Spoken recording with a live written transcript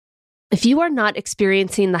If you are not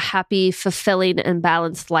experiencing the happy, fulfilling, and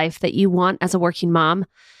balanced life that you want as a working mom,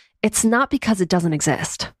 it's not because it doesn't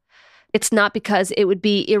exist. It's not because it would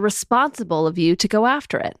be irresponsible of you to go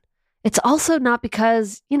after it. It's also not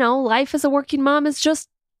because, life as a working mom is just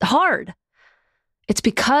hard. It's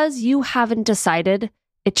because you haven't decided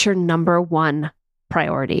it's your number one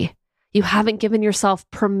priority. You haven't given yourself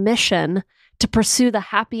permission to pursue the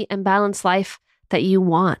happy and balanced life that you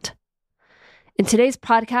want. In today's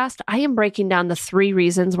podcast, I am breaking down the 3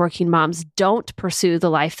 reasons working moms don't pursue the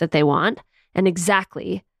life that they want and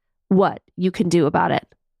exactly what you can do about it.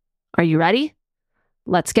 Are you ready?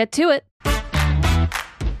 Let's get to it.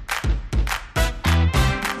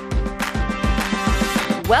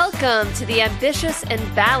 Welcome to the Ambitious and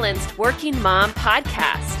Balanced Working Mom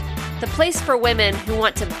Podcast, the place for women who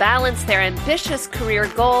want to balance their ambitious career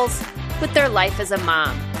goals with their life as a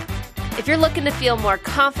mom. If you're looking to feel more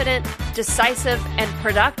confident, decisive, and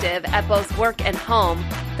productive at both work and home,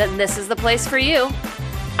 then this is the place for you.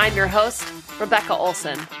 I'm your host, Rebecca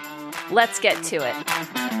Olson. Let's get to it.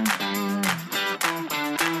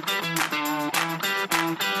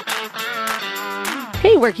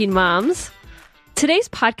 Hey, working moms. Today's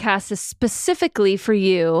podcast is specifically for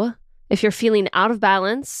you if you're feeling out of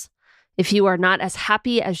balance, if you are not as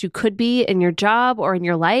happy as you could be in your job or in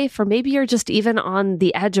your life, or maybe you're just even on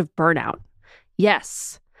the edge of burnout.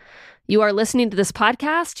 Yes, you are listening to this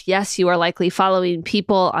podcast. Yes, you are likely following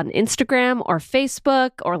people on Instagram or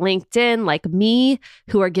Facebook or LinkedIn like me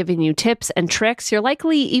who are giving you tips and tricks. You're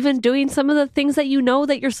likely even doing some of the things that you know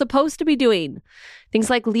that you're supposed to be doing. Things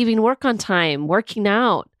like leaving work on time, working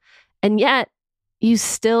out, and yet you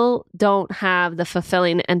still don't have the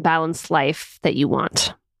fulfilling and balanced life that you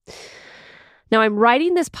want. Now, I'm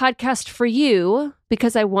writing this podcast for you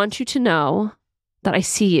because I want you to know that I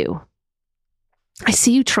see you. I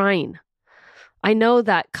see you trying. I know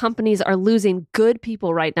that companies are losing good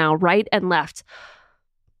people right now, right and left.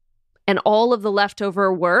 And all of the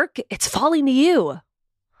leftover work, it's falling to you.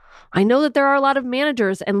 I know that there are a lot of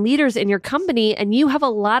managers and leaders in your company, and you have a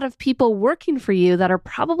lot of people working for you that are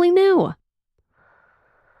probably new.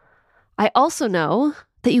 I also know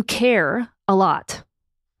that you care a lot.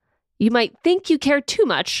 You might think you care too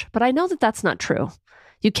much, but I know that that's not true.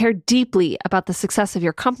 You care deeply about the success of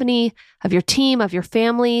your company, of your team, of your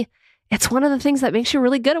family. It's one of the things that makes you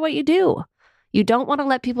really good at what you do. You don't want to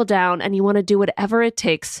let people down, and you want to do whatever it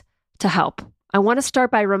takes to help. I want to start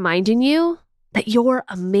by reminding you that you're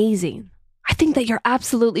amazing. I think that you're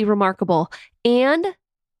absolutely remarkable, and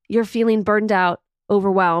you're feeling burned out,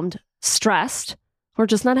 overwhelmed, stressed, or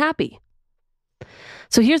just not happy.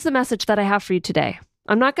 So here's the message that I have for you today.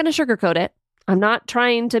 I'm not going to sugarcoat it. I'm not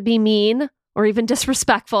trying to be mean or even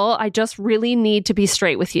disrespectful. I just really need to be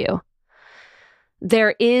straight with you.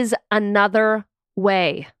 There is another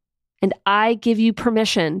way, and I give you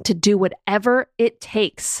permission to do whatever it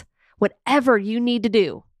takes, whatever you need to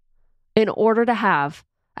do in order to have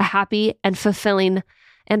a happy and fulfilling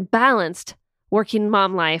and balanced working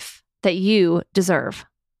mom life that you deserve.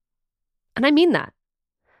 And I mean that.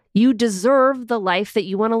 You deserve the life that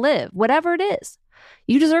you want to live, whatever it is.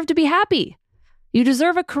 You deserve to be happy. You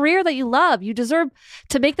deserve a career that you love. You deserve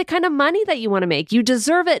to make the kind of money that you want to make. You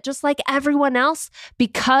deserve it just like everyone else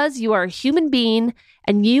because you are a human being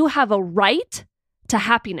and you have a right to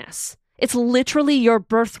happiness. It's literally your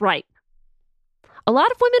birthright. A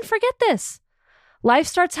lot of women forget this. Life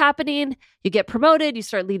starts happening. You get promoted. You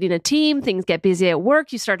start leading a team. Things get busy at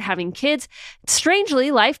work. You start having kids.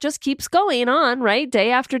 Strangely, life just keeps going on, right?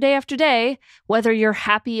 Day after day after day, whether you're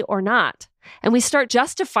happy or not. And we start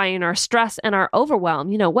justifying our stress and our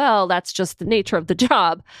overwhelm. Well, that's just the nature of the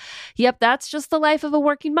job. Yep, that's just the life of a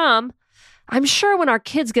working mom. I'm sure when our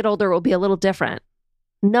kids get older, it will be a little different.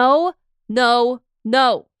 No, no,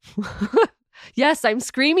 no. Yes, I'm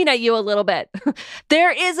screaming at you a little bit.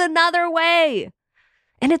 There is another way.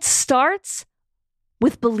 And it starts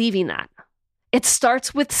with believing that. It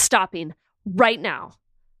starts with stopping right now,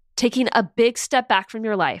 taking a big step back from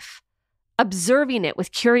your life, observing it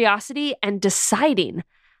with curiosity and deciding,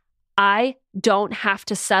 I don't have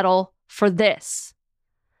to settle for this.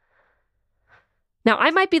 Now,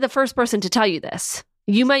 I might be the first person to tell you this.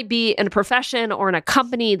 You might be in a profession or in a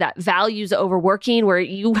company that values overworking, where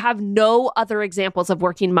you have no other examples of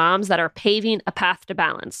working moms that are paving a path to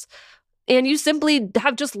balance. And you simply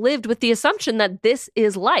have just lived with the assumption that this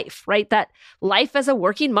is life, right? That life as a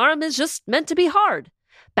working mom is just meant to be hard.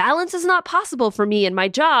 Balance is not possible for me in my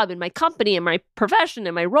job, in my company, in my profession,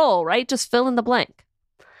 in my role, right? Just fill in the blank.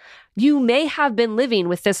 You may have been living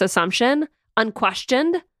with this assumption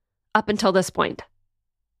unquestioned up until this point.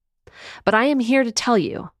 But I am here to tell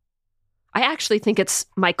you, I actually think it's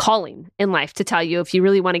my calling in life to tell you, if you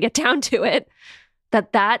really want to get down to it,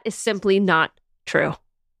 that that is simply not true.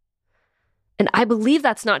 And I believe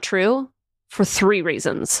that's not true for 3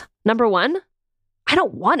 reasons. Number 1, I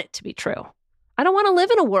don't want it to be true. I don't want to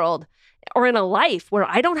live in a world or in a life where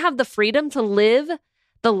I don't have the freedom to live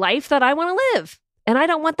the life that I want to live. And I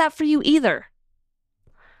don't want that for you either.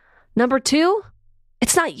 Number 2,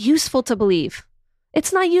 it's not useful to believe.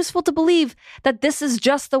 It's not useful to believe that this is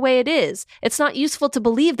just the way it is. It's not useful to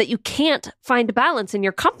believe that you can't find balance in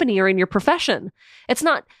your company or in your profession. It's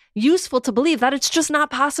not useful to believe that it's just not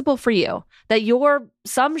possible for you, that you're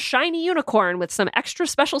some shiny unicorn with some extra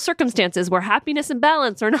special circumstances where happiness and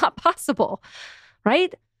balance are not possible,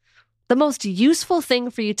 right? The most useful thing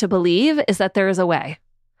for you to believe is that there is a way,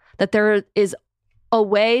 that there is a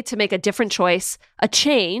way to make a different choice, a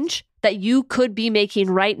change that you could be making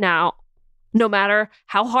right now, no matter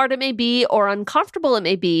how hard it may be or uncomfortable it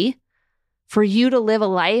may be, for you to live a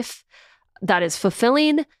life that is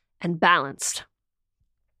fulfilling and balanced.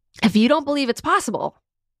 If you don't believe it's possible,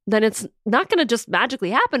 then it's not going to just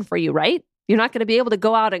magically happen for you, right? You're not going to be able to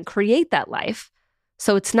go out and create that life.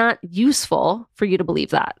 So it's not useful for you to believe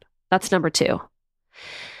that. That's number 2.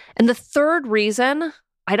 And the third reason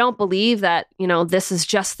I don't believe that, this is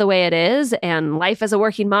just the way it is and life as a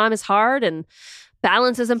working mom is hard and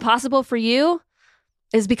balance is impossible for you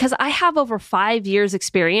is because I have over 5 years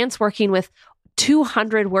experience working with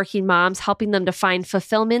 200 working moms, helping them to find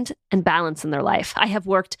fulfillment and balance in their life. I have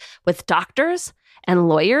worked with doctors and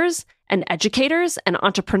lawyers and educators and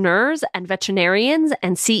entrepreneurs and veterinarians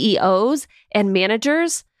and CEOs and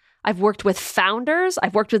managers. I've worked with founders.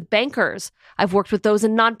 I've worked with bankers. I've worked with those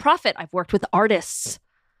in nonprofit. I've worked with artists.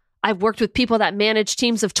 I've worked with people that manage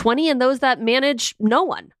teams of 20 and those that manage no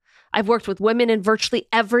one. I've worked with women in virtually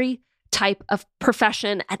every type of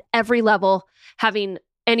profession at every level, having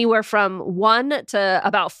anywhere from 1 to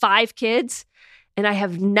about 5 kids. And I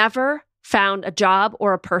have never found a job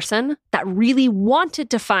or a person that really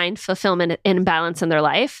wanted to find fulfillment and balance in their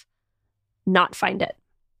life, not find it.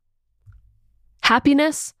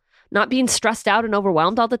 Happiness, not being stressed out and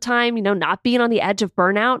overwhelmed all the time, not being on the edge of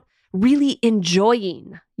burnout, really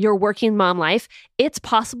enjoying your working mom life. It's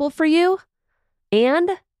possible for you, and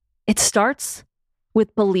it starts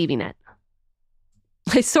with believing it.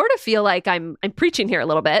 I sort of feel like I'm preaching here a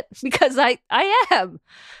little bit because I am.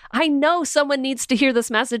 I know someone needs to hear this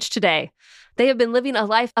message today. They have been living a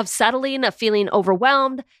life of settling, of feeling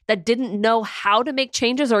overwhelmed, that didn't know how to make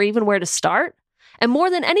changes or even where to start. And more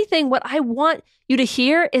than anything, what I want you to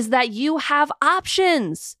hear is that you have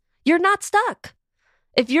options. You're not stuck.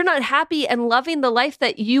 If you're not happy and loving the life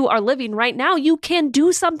that you are living right now, you can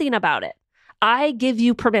do something about it. I give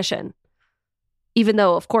you permission, even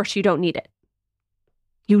though, of course, you don't need it.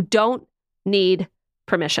 You don't need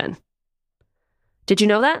permission. Did you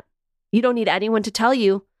know that? You don't need anyone to tell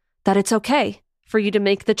you that it's okay for you to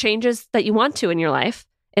make the changes that you want to in your life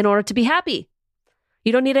in order to be happy.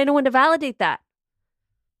 You don't need anyone to validate that.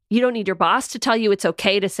 You don't need your boss to tell you it's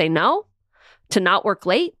okay to say no, to not work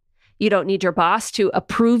late. You don't need your boss to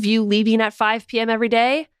approve you leaving at 5 p.m. every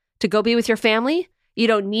day to go be with your family. You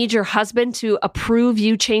don't need your husband to approve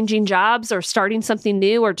you changing jobs or starting something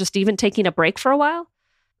new or just even taking a break for a while.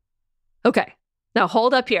 Okay, now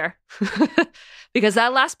hold up here because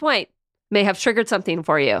that last point may have triggered something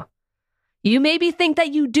for you. You maybe think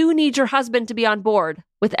that you do need your husband to be on board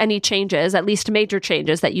with any changes, at least major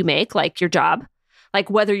changes that you make, like your job,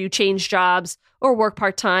 like whether you change jobs or work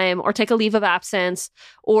part-time or take a leave of absence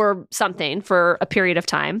or something for a period of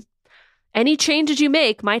time. Any changes you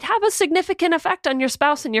make might have a significant effect on your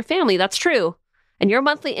spouse and your family. That's true. And your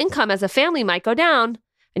monthly income as a family might go down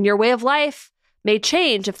and your way of life may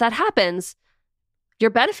change if that happens. Your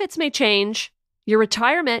benefits may change, your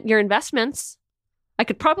retirement, your investments. I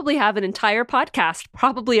could probably have an entire podcast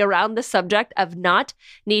probably around the subject of not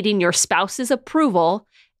needing your spouse's approval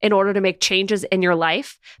in order to make changes in your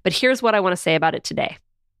life. But here's what I want to say about it today.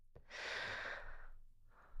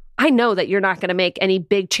 I know that you're not going to make any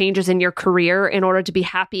big changes in your career in order to be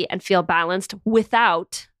happy and feel balanced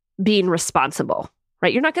without being responsible,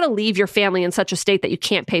 right? You're not going to leave your family in such a state that you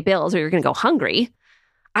can't pay bills or you're going to go hungry.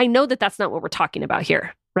 I know that that's not what we're talking about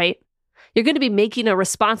here, right? You're going to be making a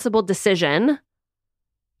responsible decision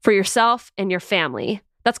for yourself and your family.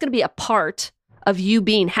 That's going to be a part of you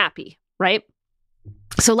being happy, right?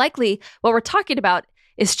 So likely what we're talking about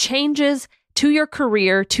is changes to your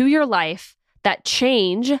career, to your life that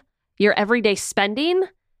change your everyday spending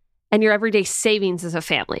and your everyday savings as a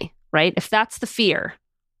family, right? If that's the fear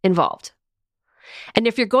involved. And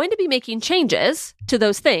if you're going to be making changes to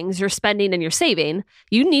those things, your spending and your saving,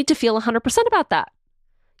 you need to feel 100% about that.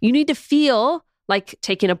 You need to feel like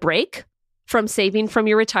taking a break from saving from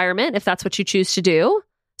your retirement, if that's what you choose to do,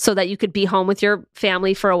 so that you could be home with your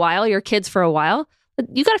family for a while, your kids for a while.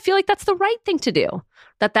 You got to feel like that's the right thing to do.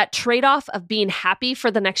 That trade-off of being happy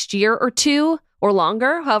for the next year or two or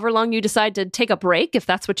longer, however long you decide to take a break, if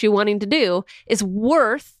that's what you're wanting to do, is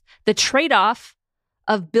worth the trade-off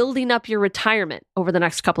of building up your retirement over the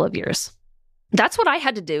next couple of years. That's what I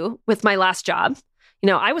had to do with my last job.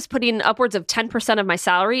 I was putting upwards of 10% of my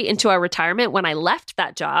salary into our retirement when I left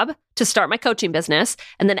that job to start my coaching business.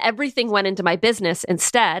 And then everything went into my business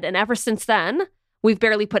instead. And ever since then, we've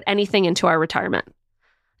barely put anything into our retirement.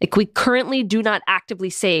 Like, we currently do not actively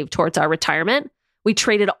save towards our retirement. We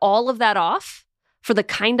traded all of that off for the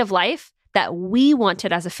kind of life that we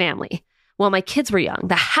wanted as a family while my kids were young,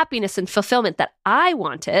 the happiness and fulfillment that I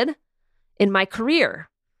wanted in my career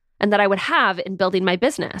and that I would have in building my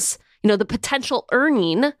business. The potential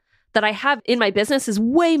earning that I have in my business is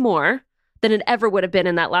way more than it ever would have been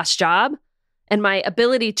in that last job. And my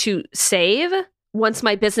ability to save once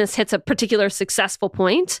my business hits a particular successful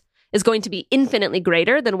point is going to be infinitely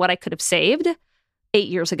greater than what I could have saved 8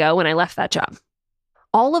 years ago when I left that job.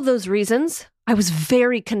 All of those reasons I was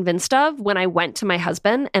very convinced of when I went to my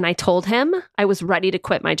husband and I told him I was ready to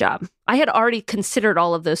quit my job. I had already considered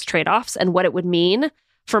all of those trade-offs and what it would mean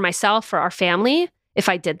for myself, for our family, if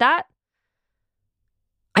I did that.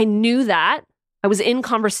 I knew that. I was in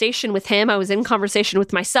conversation with him. I was in conversation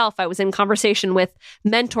with myself. I was in conversation with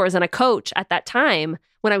mentors and a coach at that time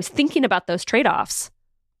when I was thinking about those trade-offs.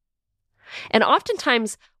 And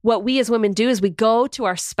oftentimes what we as women do is we go to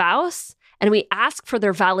our spouse and we ask for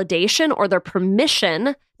their validation or their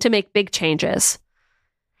permission to make big changes.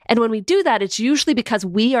 And when we do that, it's usually because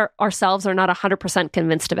we ourselves are not 100%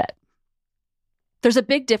 convinced of it. There's a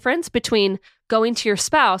big difference between going to your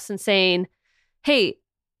spouse and saying, hey,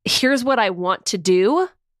 here's what I want to do.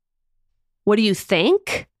 What do you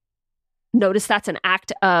think? Notice that's an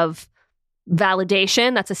act of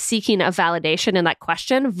validation. That's a seeking of validation in that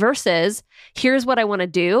question versus here's what I want to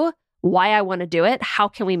do, why I want to do it, how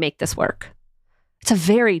can we make this work? It's a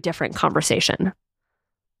very different conversation.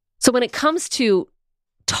 So when it comes to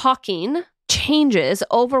talking changes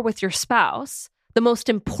over with your spouse, the most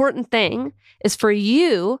important thing is for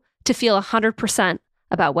you to feel 100%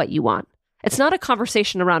 about what you want. It's not a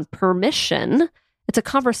conversation around permission. It's a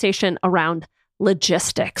conversation around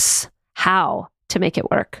logistics, how to make it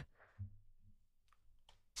work.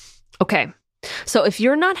 Okay, so if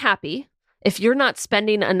you're not happy, if you're not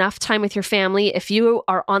spending enough time with your family, if you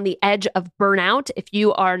are on the edge of burnout, if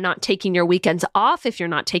you are not taking your weekends off, if you're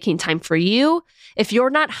not taking time for you, if you're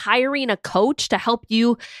not hiring a coach to help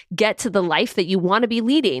you get to the life that you want to be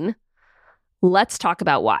leading, let's talk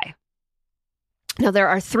about why. Now, there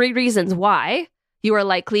are 3 reasons why you are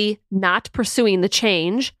likely not pursuing the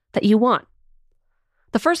change that you want.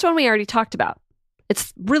 The first one we already talked about.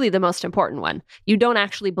 It's really the most important one. You don't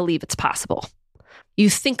actually believe it's possible. You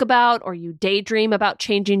think about or you daydream about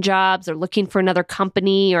changing jobs or looking for another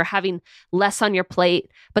company or having less on your plate,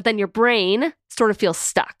 but then your brain sort of feels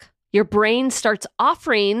stuck. Your brain starts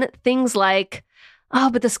offering things like, oh,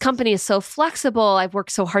 but this company is so flexible. I've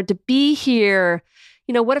worked so hard to be here.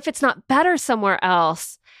 What if it's not better somewhere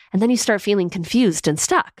else? And then you start feeling confused and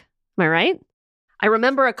stuck. Am I right? I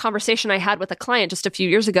remember a conversation I had with a client just a few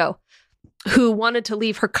years ago who wanted to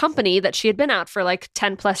leave her company that she had been at for like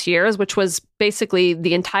 10 plus years, which was basically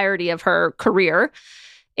the entirety of her career.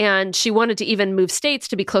 And she wanted to even move states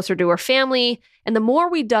to be closer to her family. And the more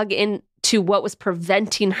we dug into what was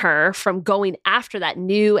preventing her from going after that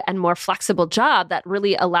new and more flexible job that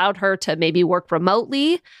really allowed her to maybe work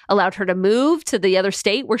remotely, allowed her to move to the other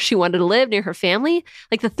state where she wanted to live near her family,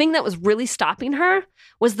 like the thing that was really stopping her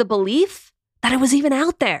was the belief that it was even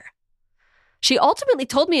out there. She ultimately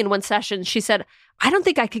told me in one session, she said, I don't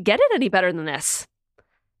think I could get it any better than this.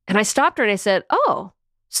 And I stopped her and I said, oh,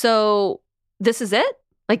 so this is it?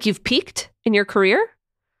 Like you've peaked in your career?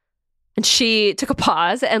 And she took a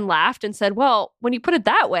pause and laughed and said, well, when you put it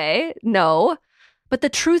that way, no. But the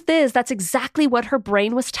truth is, that's exactly what her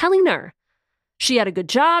brain was telling her. She had a good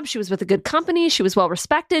job. She was with a good company. She was well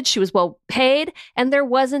respected. She was well paid. And there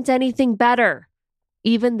wasn't anything better,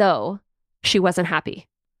 even though she wasn't happy.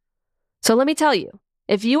 So let me tell you,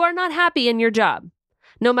 if you are not happy in your job,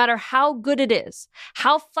 no matter how good it is,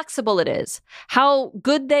 how flexible it is, how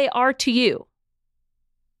good they are to you,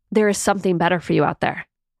 there is something better for you out there.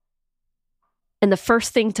 And the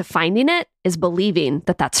first thing to finding it is believing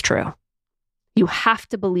that that's true. You have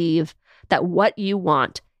to believe that what you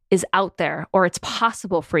want is out there or it's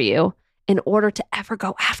possible for you in order to ever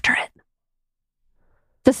go after it.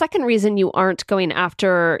 The second reason you aren't going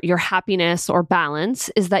after your happiness or balance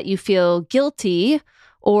is that you feel guilty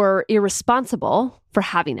or irresponsible for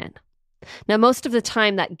having it. Now, most of the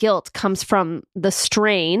time, that guilt comes from the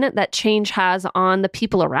strain that change has on the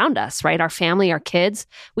people around us, right? Our family, our kids.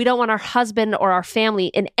 We don't want our husband or our family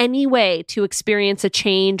in any way to experience a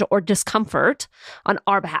change or discomfort on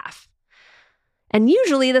our behalf. And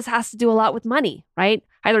usually this has to do a lot with money, right?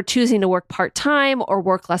 Either choosing to work part-time or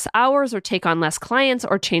work less hours or take on less clients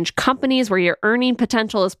or change companies where your earning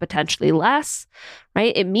potential is potentially less,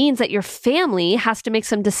 right? It means that your family has to make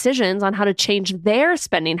some decisions on how to change their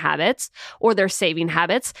spending habits or their saving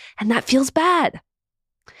habits, and that feels bad.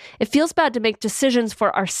 It feels bad to make decisions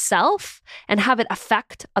for ourselves and have it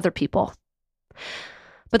affect other people.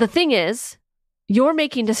 But the thing is, you're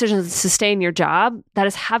making decisions to stay in your job that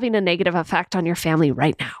is having a negative effect on your family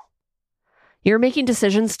right now. You're making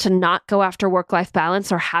decisions to not go after work-life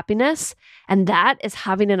balance or happiness, and that is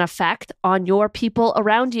having an effect on your people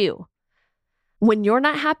around you. When you're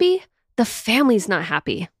not happy, the family's not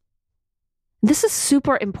happy. This is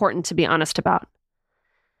super important to be honest about.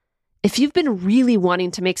 If you've been really wanting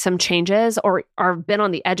to make some changes or been on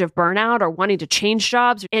the edge of burnout or wanting to change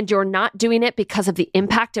jobs and you're not doing it because of the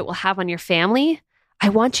impact it will have on your family, I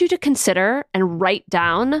want you to consider and write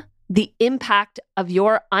down the impact of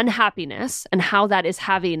your unhappiness and how that is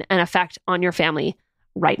having an effect on your family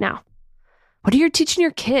right now. What are you teaching your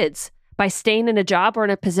kids by staying in a job or in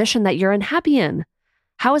a position that you're unhappy in?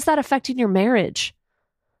 How is that affecting your marriage?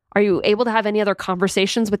 Are you able to have any other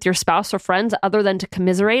conversations with your spouse or friends other than to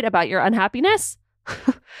commiserate about your unhappiness?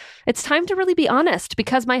 It's time to really be honest,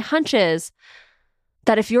 because my hunch is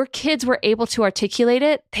that if your kids were able to articulate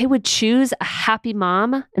it, they would choose a happy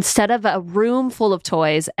mom instead of a room full of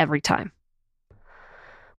toys every time.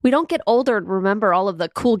 We don't get older and remember all of the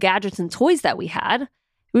cool gadgets and toys that we had.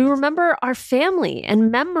 We remember our family and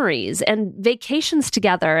memories and vacations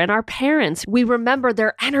together and our parents. We remember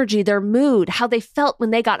their energy, their mood, how they felt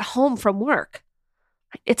when they got home from work.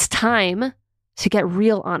 It's time to get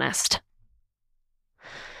real honest.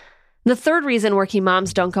 The third reason working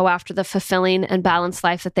moms don't go after the fulfilling and balanced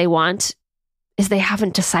life that they want is they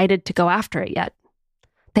haven't decided to go after it yet.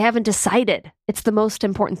 They haven't decided it's the most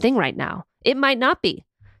important thing right now. It might not be.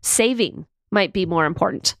 Saving might be more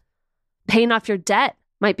important. Paying off your debt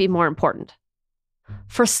might be more important.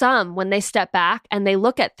 For some, when they step back and they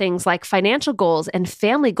look at things like financial goals and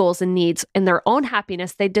family goals and needs and their own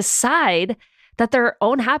happiness, they decide that their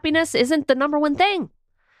own happiness isn't the number one thing.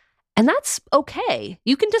 And that's okay.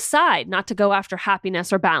 You can decide not to go after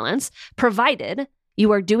happiness or balance, provided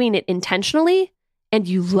you are doing it intentionally and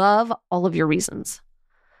you love all of your reasons.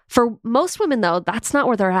 For most women, though, that's not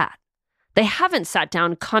where they're at. They haven't sat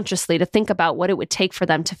down consciously to think about what it would take for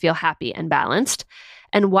them to feel happy and balanced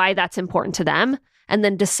and why that's important to them, and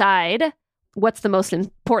then decide what's the most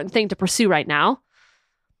important thing to pursue right now.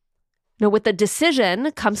 Now, with the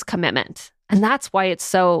decision comes commitment, and that's why it's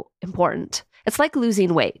so important. It's like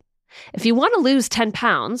losing weight. If you want to lose 10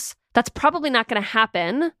 pounds, that's probably not going to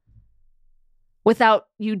happen without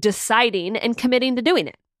you deciding and committing to doing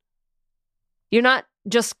it. You're not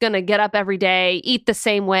just going to get up every day, eat the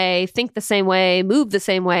same way, think the same way, move the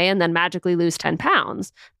same way, and then magically lose 10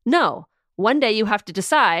 pounds. No, one day you have to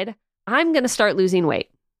decide, I'm going to start losing weight.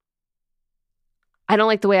 I don't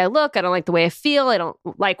like the way I look. I don't like the way I feel. I don't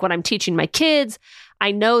like what I'm teaching my kids.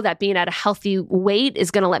 I know that being at a healthy weight is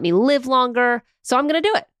going to let me live longer, so I'm going to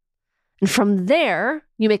do it. And from there,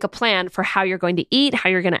 you make a plan for how you're going to eat, how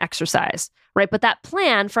you're going to exercise, right? But that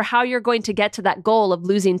plan for how you're going to get to that goal of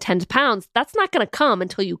losing 10 pounds, that's not going to come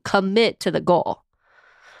until you commit to the goal.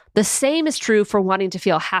 The same is true for wanting to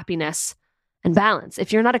feel happiness and balance.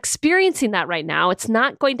 If you're not experiencing that right now, it's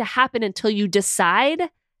not going to happen until you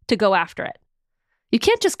decide to go after it. You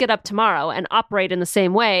can't just get up tomorrow and operate in the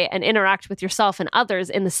same way and interact with yourself and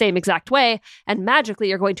others in the same exact way, and magically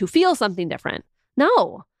you're going to feel something different.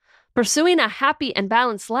 No. Pursuing a happy and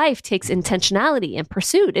balanced life takes intentionality and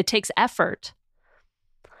pursuit. It takes effort.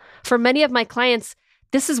 For many of my clients,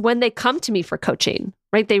 this is when they come to me for coaching,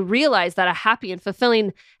 right? They realize that a happy and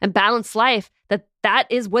fulfilling and balanced life, that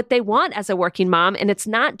is what they want as a working mom, and it's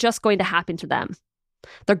not just going to happen to them.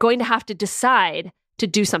 They're going to have to decide to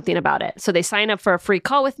do something about it. So they sign up for a free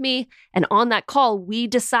call with me, and on that call, we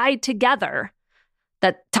decide together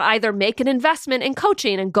that to either make an investment in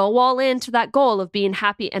coaching and go all into that goal of being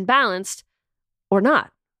happy and balanced or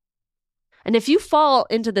not. And if you fall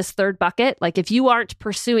into this third bucket, like if you aren't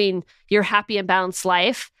pursuing your happy and balanced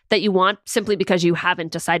life that you want simply because you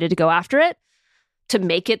haven't decided to go after it, to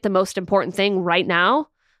make it the most important thing right now,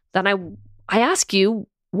 then I ask you,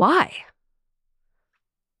 why?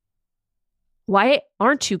 Why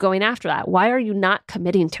aren't you going after that? Why are you not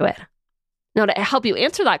committing to it? Now, to help you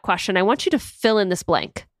answer that question, I want you to fill in this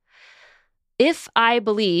blank. If I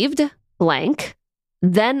believed blank,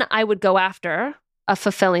 then I would go after a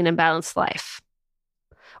fulfilling and balanced life.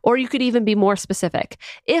 Or you could even be more specific.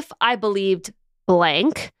 If I believed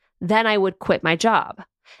blank, then I would quit my job.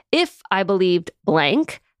 If I believed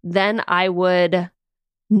blank, then I would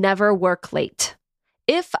never work late.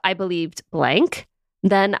 If I believed blank,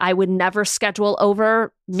 then I would never schedule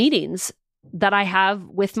over meetings that I have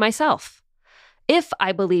with myself. If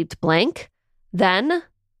I believed blank, then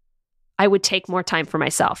I would take more time for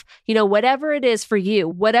myself. Whatever it is for you,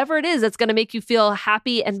 whatever it is that's going to make you feel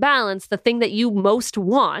happy and balanced, the thing that you most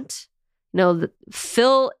want,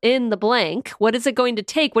 fill in the blank. What is it going to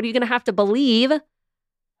take? What are you going to have to believe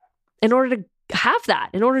in order to have that,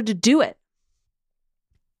 in order to do it?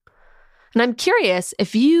 And I'm curious,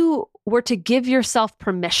 if you were to give yourself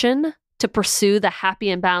permission to pursue the happy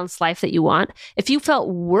and balanced life that you want, if you felt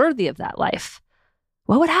worthy of that life,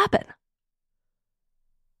 what would happen?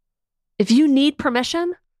 If you need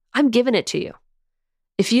permission, I'm giving it to you.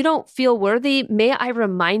 If you don't feel worthy, may I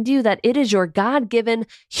remind you that it is your God-given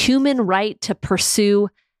human right to pursue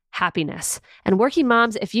happiness. And working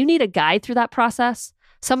moms, if you need a guide through that process,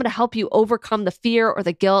 someone to help you overcome the fear or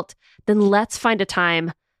the guilt, then let's find a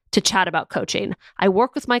time to chat about coaching. I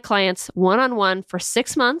work with my clients one-on-one for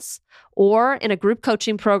 6 months or in a group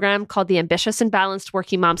coaching program called the Ambitious and Balanced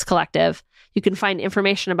Working Moms Collective. You can find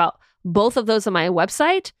information about both of those on my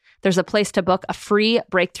website. There's a place to book a free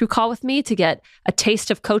breakthrough call with me to get a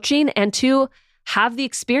taste of coaching and to have the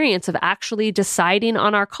experience of actually deciding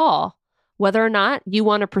on our call whether or not you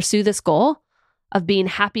want to pursue this goal of being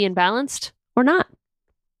happy and balanced or not.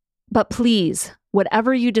 But please,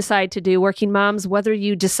 whatever you decide to do, working moms, whether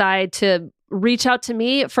you decide to reach out to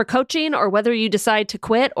me for coaching or whether you decide to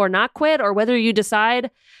quit or not quit, or whether you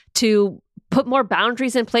decide to put more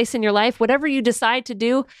boundaries in place in your life, whatever you decide to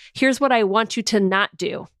do, here's what I want you to not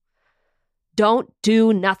do. Don't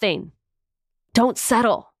do nothing. Don't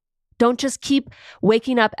settle. Don't just keep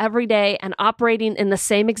waking up every day and operating in the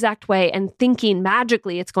same exact way and thinking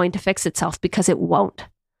magically it's going to fix itself, because it won't.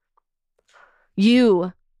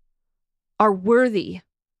 You are worthy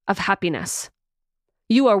of happiness.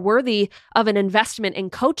 You are worthy of an investment in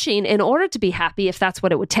coaching in order to be happy, if that's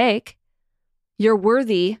what it would take. You're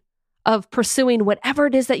worthy of pursuing whatever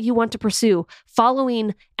it is that you want to pursue,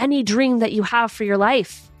 following any dream that you have for your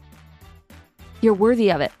life. You're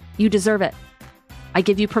worthy of it. You deserve it. I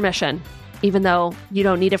give you permission, even though you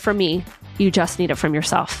don't need it from me. You just need it from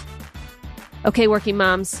yourself. Okay, working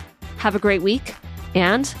moms, have a great week,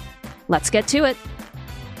 and let's get to it.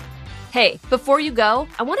 Hey, before you go,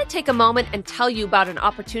 I want to take a moment and tell you about an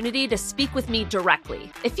opportunity to speak with me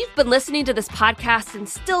directly. If you've been listening to this podcast and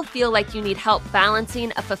still feel like you need help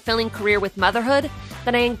balancing a fulfilling career with motherhood,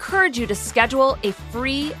 then I encourage you to schedule a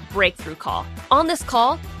free breakthrough call. On this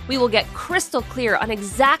call, we will get crystal clear on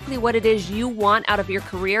exactly what it is you want out of your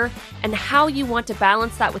career and how you want to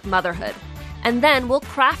balance that with motherhood. And then we'll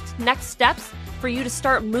craft next steps for you to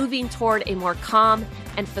start moving toward a more calm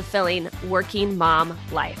and fulfilling working mom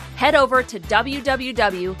life. Head over to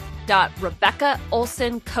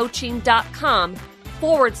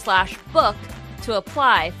www.RebeccaOlsonCoaching.com/book to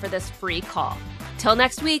apply for this free call. Till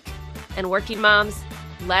next week, and working moms,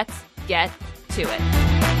 let's get to it.